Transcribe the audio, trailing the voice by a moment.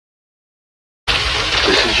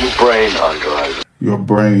your brain on drugs. Your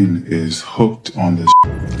brain is hooked on this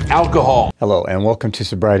Alcohol. Hello and welcome to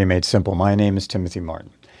Sobriety Made Simple. My name is Timothy Martin.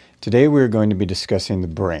 Today we're going to be discussing the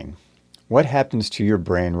brain. What happens to your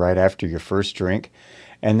brain right after your first drink,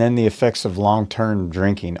 and then the effects of long-term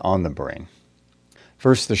drinking on the brain.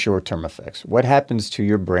 First, the short-term effects. What happens to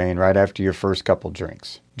your brain right after your first couple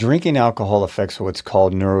drinks? Drinking alcohol affects what's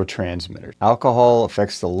called neurotransmitters. Alcohol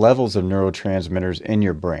affects the levels of neurotransmitters in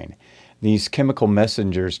your brain. These chemical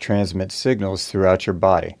messengers transmit signals throughout your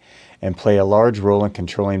body and play a large role in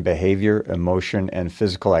controlling behavior, emotion, and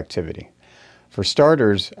physical activity. For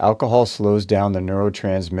starters, alcohol slows down the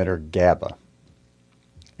neurotransmitter GABA.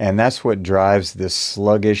 And that's what drives this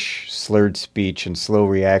sluggish, slurred speech and slow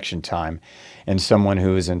reaction time in someone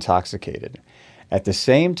who is intoxicated. At the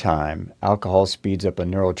same time, alcohol speeds up a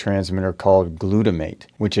neurotransmitter called glutamate,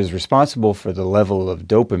 which is responsible for the level of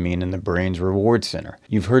dopamine in the brain's reward center.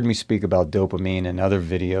 You've heard me speak about dopamine in other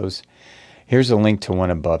videos. Here's a link to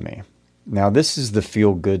one above me. Now, this is the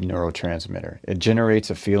feel-good neurotransmitter. It generates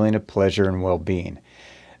a feeling of pleasure and well-being.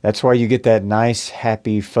 That's why you get that nice,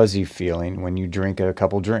 happy, fuzzy feeling when you drink a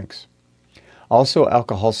couple drinks. Also,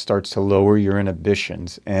 alcohol starts to lower your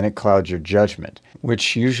inhibitions and it clouds your judgment,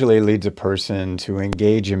 which usually leads a person to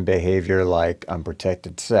engage in behavior like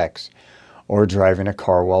unprotected sex, or driving a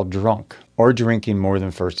car while drunk, or drinking more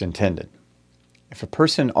than first intended. If a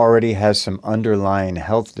person already has some underlying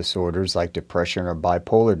health disorders like depression or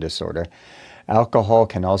bipolar disorder, alcohol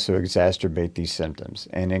can also exacerbate these symptoms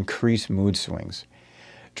and increase mood swings.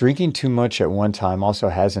 Drinking too much at one time also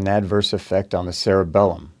has an adverse effect on the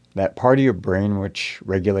cerebellum, that part of your brain which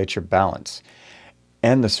regulates your balance,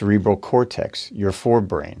 and the cerebral cortex, your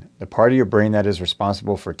forebrain, the part of your brain that is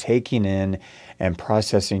responsible for taking in and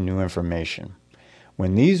processing new information.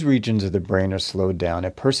 When these regions of the brain are slowed down,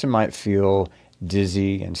 a person might feel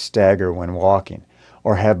dizzy and stagger when walking,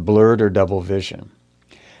 or have blurred or double vision.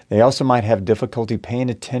 They also might have difficulty paying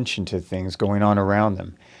attention to things going on around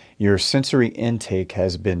them. Your sensory intake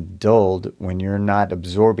has been dulled when you're not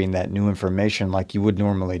absorbing that new information like you would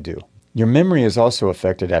normally do. Your memory is also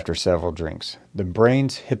affected after several drinks. The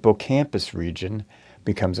brain's hippocampus region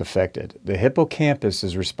becomes affected. The hippocampus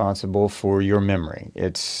is responsible for your memory.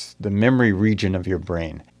 It's the memory region of your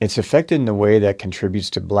brain. It's affected in a way that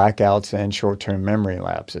contributes to blackouts and short-term memory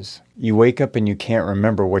lapses. You wake up and you can't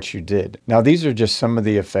remember what you did. Now, these are just some of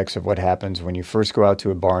the effects of what happens when you first go out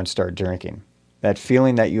to a bar and start drinking. That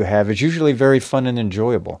feeling that you have is usually very fun and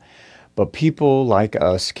enjoyable, but people like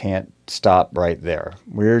us can't stop right there.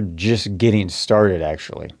 We're just getting started,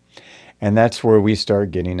 actually, and that's where we start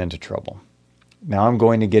getting into trouble. Now I'm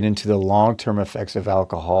going to get into the long-term effects of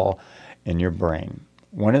alcohol in your brain.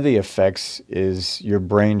 One of the effects is your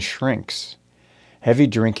brain shrinks. Heavy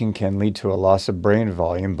drinking can lead to a loss of brain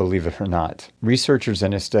volume, believe it or not. Researchers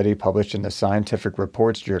in a study published in the Scientific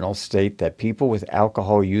Reports Journal state that people with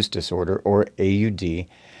alcohol use disorder, or AUD,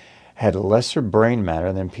 had lesser brain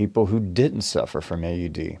matter than people who didn't suffer from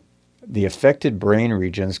AUD. The affected brain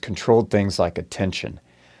regions controlled things like attention,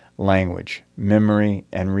 language, memory,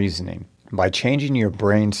 and reasoning. By changing your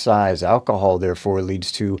brain size, alcohol therefore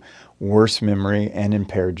leads to worse memory and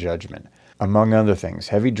impaired judgment. Among other things,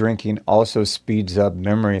 heavy drinking also speeds up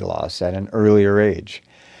memory loss at an earlier age.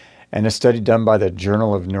 And a study done by the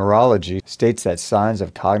Journal of Neurology states that signs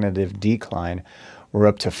of cognitive decline were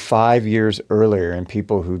up to 5 years earlier in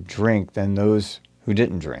people who drink than those who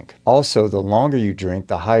didn't drink. Also, the longer you drink,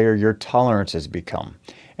 the higher your tolerances become,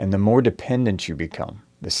 and the more dependent you become.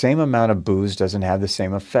 The same amount of booze doesn't have the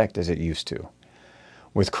same effect as it used to.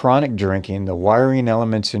 With chronic drinking, the wiring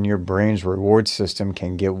elements in your brain's reward system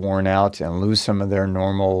can get worn out and lose some of their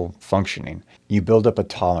normal functioning. You build up a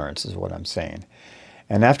tolerance, is what I'm saying.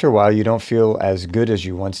 And after a while, you don't feel as good as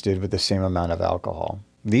you once did with the same amount of alcohol.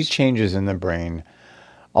 These changes in the brain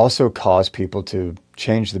also cause people to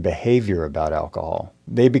change the behavior about alcohol.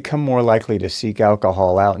 They become more likely to seek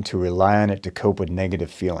alcohol out and to rely on it to cope with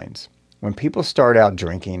negative feelings. When people start out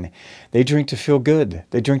drinking, they drink to feel good.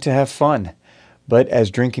 They drink to have fun. But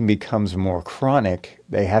as drinking becomes more chronic,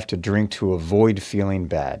 they have to drink to avoid feeling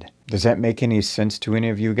bad. Does that make any sense to any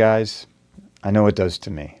of you guys? I know it does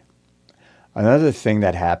to me. Another thing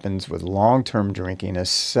that happens with long-term drinking is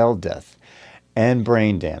cell death and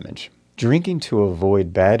brain damage. Drinking to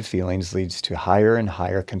avoid bad feelings leads to higher and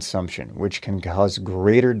higher consumption, which can cause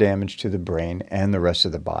greater damage to the brain and the rest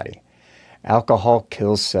of the body. Alcohol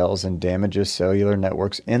kills cells and damages cellular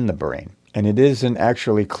networks in the brain. And it isn't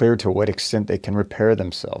actually clear to what extent they can repair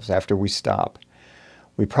themselves after we stop.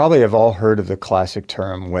 We probably have all heard of the classic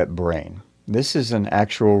term wet brain. This is an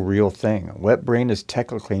actual real thing. Wet brain is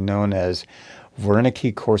technically known as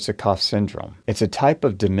Wernicke-Korsakoff syndrome. It's a type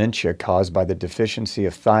of dementia caused by the deficiency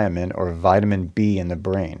of thiamine or vitamin B in the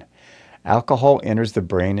brain. Alcohol enters the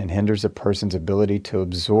brain and hinders a person's ability to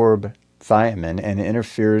absorb thiamine and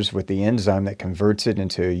interferes with the enzyme that converts it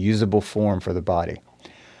into a usable form for the body.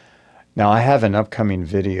 Now, I have an upcoming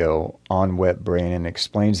video on wet brain and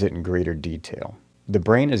explains it in greater detail. The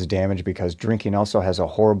brain is damaged because drinking also has a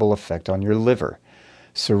horrible effect on your liver.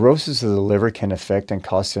 Cirrhosis of the liver can affect and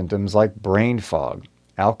cause symptoms like brain fog,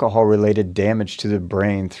 alcohol-related damage to the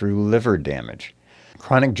brain through liver damage.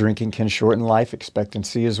 Chronic drinking can shorten life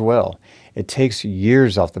expectancy as well. It takes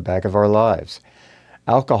years off the back of our lives.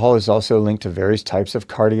 Alcohol is also linked to various types of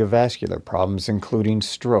cardiovascular problems, including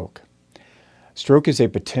stroke. Stroke is a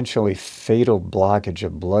potentially fatal blockage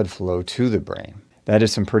of blood flow to the brain. That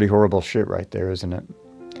is some pretty horrible shit right there, isn't it?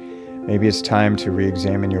 Maybe it's time to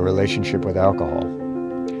re-examine your relationship with alcohol.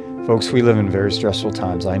 Folks, we live in very stressful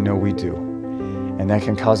times. I know we do. And that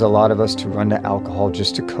can cause a lot of us to run to alcohol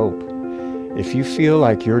just to cope. If you feel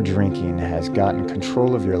like your drinking has gotten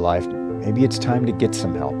control of your life, maybe it's time to get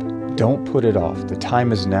some help. Don't put it off. The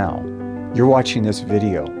time is now. You're watching this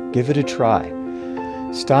video. Give it a try.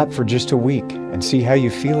 Stop for just a week and see how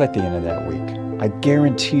you feel at the end of that week. I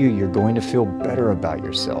guarantee you, you're going to feel better about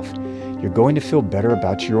yourself. You're going to feel better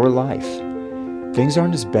about your life. Things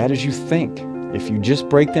aren't as bad as you think. If you just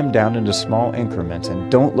break them down into small increments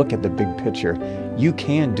and don't look at the big picture, you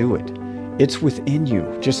can do it. It's within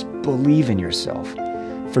you. Just believe in yourself.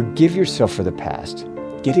 Forgive yourself for the past.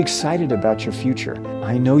 Get excited about your future.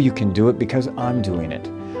 I know you can do it because I'm doing it.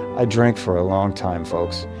 I drank for a long time,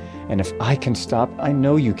 folks. And if I can stop, I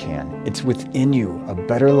know you can. It's within you. A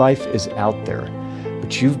better life is out there.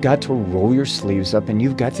 But you've got to roll your sleeves up and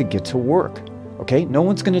you've got to get to work. Okay? No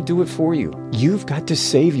one's going to do it for you. You've got to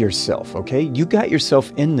save yourself, okay? You got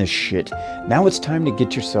yourself in this shit. Now it's time to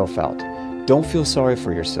get yourself out. Don't feel sorry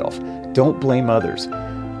for yourself. Don't blame others.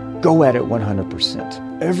 Go at it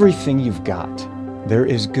 100%. Everything you've got. There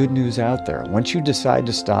is good news out there. Once you decide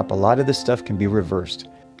to stop, a lot of this stuff can be reversed.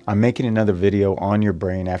 I'm making another video on your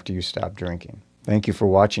brain after you stop drinking. Thank you for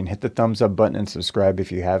watching. Hit the thumbs up button and subscribe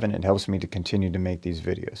if you haven't. It helps me to continue to make these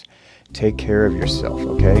videos. Take care of yourself,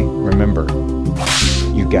 okay? Remember,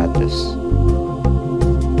 you got this.